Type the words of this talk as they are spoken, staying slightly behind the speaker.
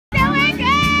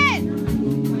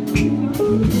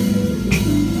My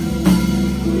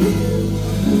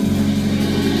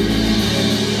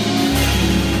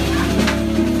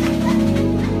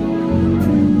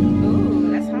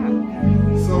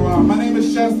name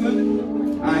is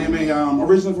Cheston. I am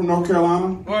originally from North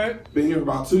Carolina. What? Been here for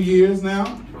about 2 years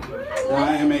now.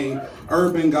 I am a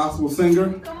urban gospel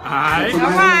singer.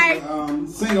 Alright.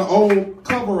 Sing an old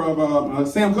cover of a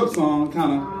Sam Cooke song,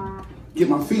 kind of get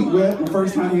my feet wet. My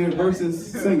first time hearing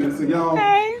verses singing. So y'all,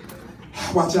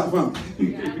 watch out for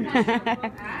me.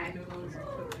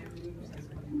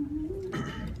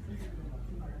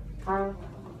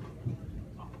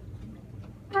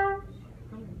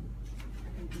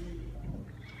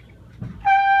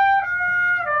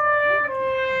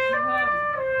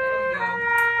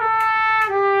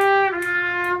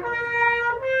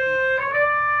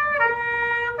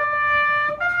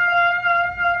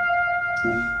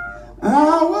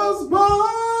 I was born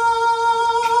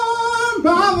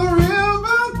by the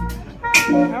river.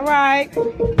 All right.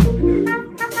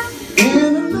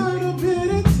 In a little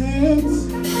bitty tent.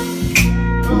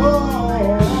 Oh,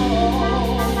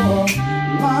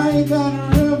 like that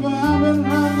river I've been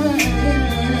running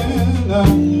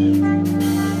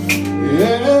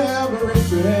ever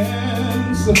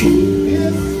since. It's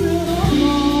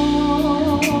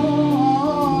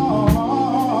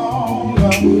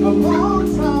been a long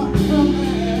time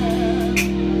coming,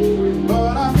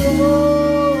 but I know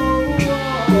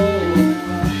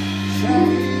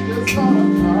change is gonna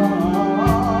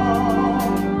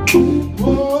come.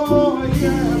 Oh,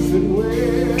 yes, it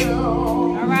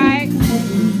will. All right.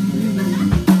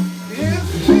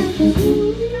 It's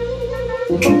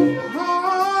been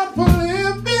hard for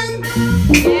living.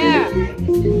 Yeah.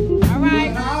 All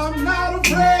right. But I'm not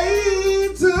afraid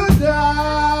to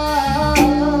die,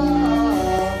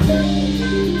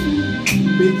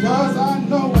 because I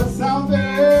know what's out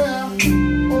there.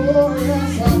 Oh,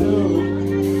 yes, I do.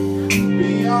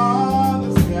 Beyond the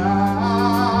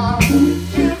sky.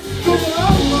 It's been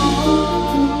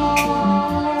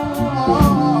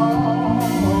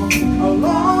a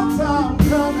long time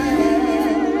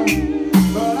coming,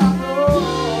 but I know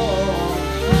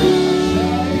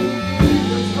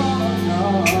change is gonna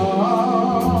come.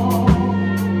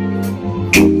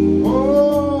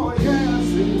 Oh, yes,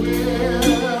 it will.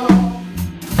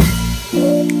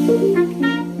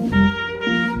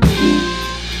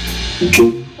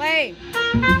 Play.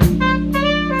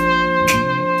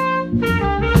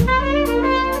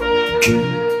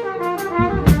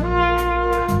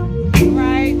 All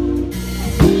right.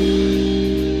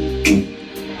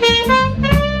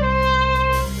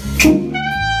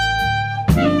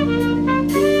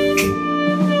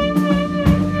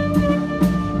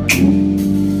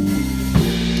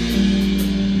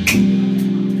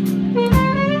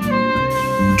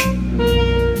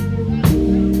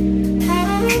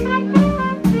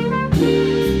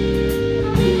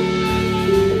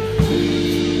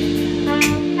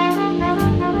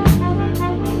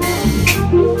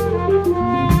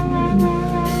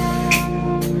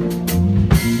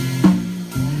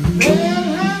 There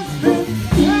has been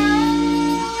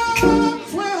times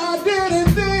when I didn't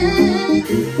think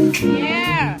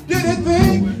Yeah.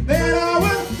 that I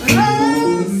would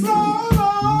last so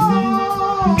long.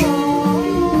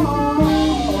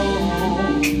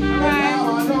 But now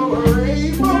I know we're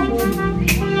able.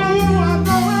 Oh, I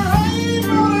know we're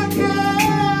able to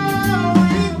carry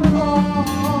on.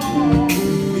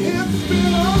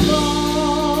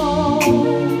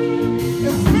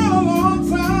 It's been a long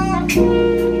time. I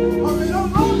mean, a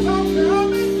long time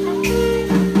coming,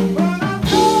 but I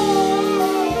know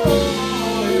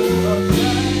a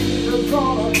change is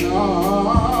gonna come.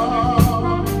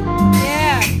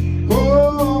 Yeah.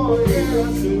 Oh,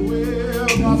 yes, it will.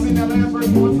 Can I sing that last verse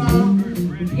one time?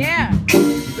 Yeah.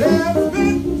 There's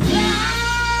been times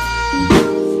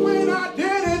when I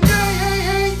didn't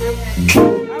think,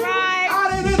 All right. I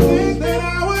didn't think that I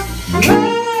would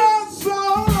last so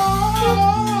long.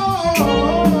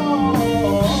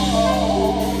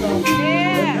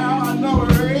 Yeah. Now I know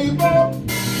we're able.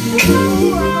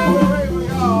 Ooh, I know we're able,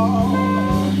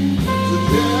 y'all, to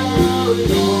carry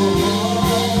on.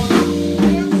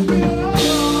 It's been a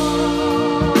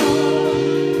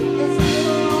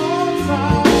long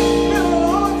time, been a long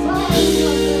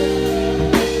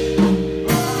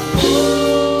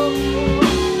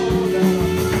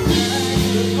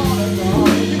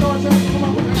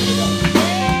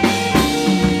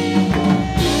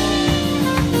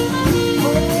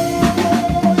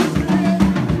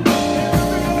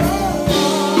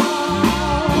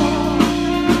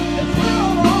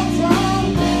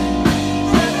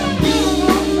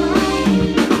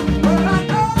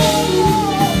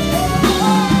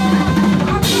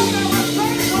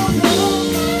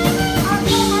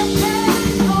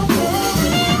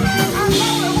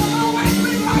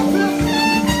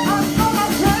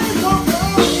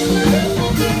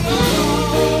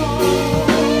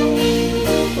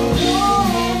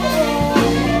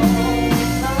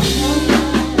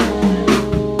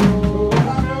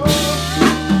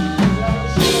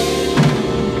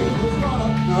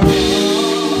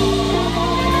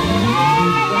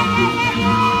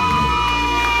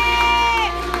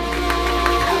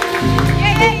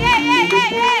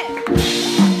Say it.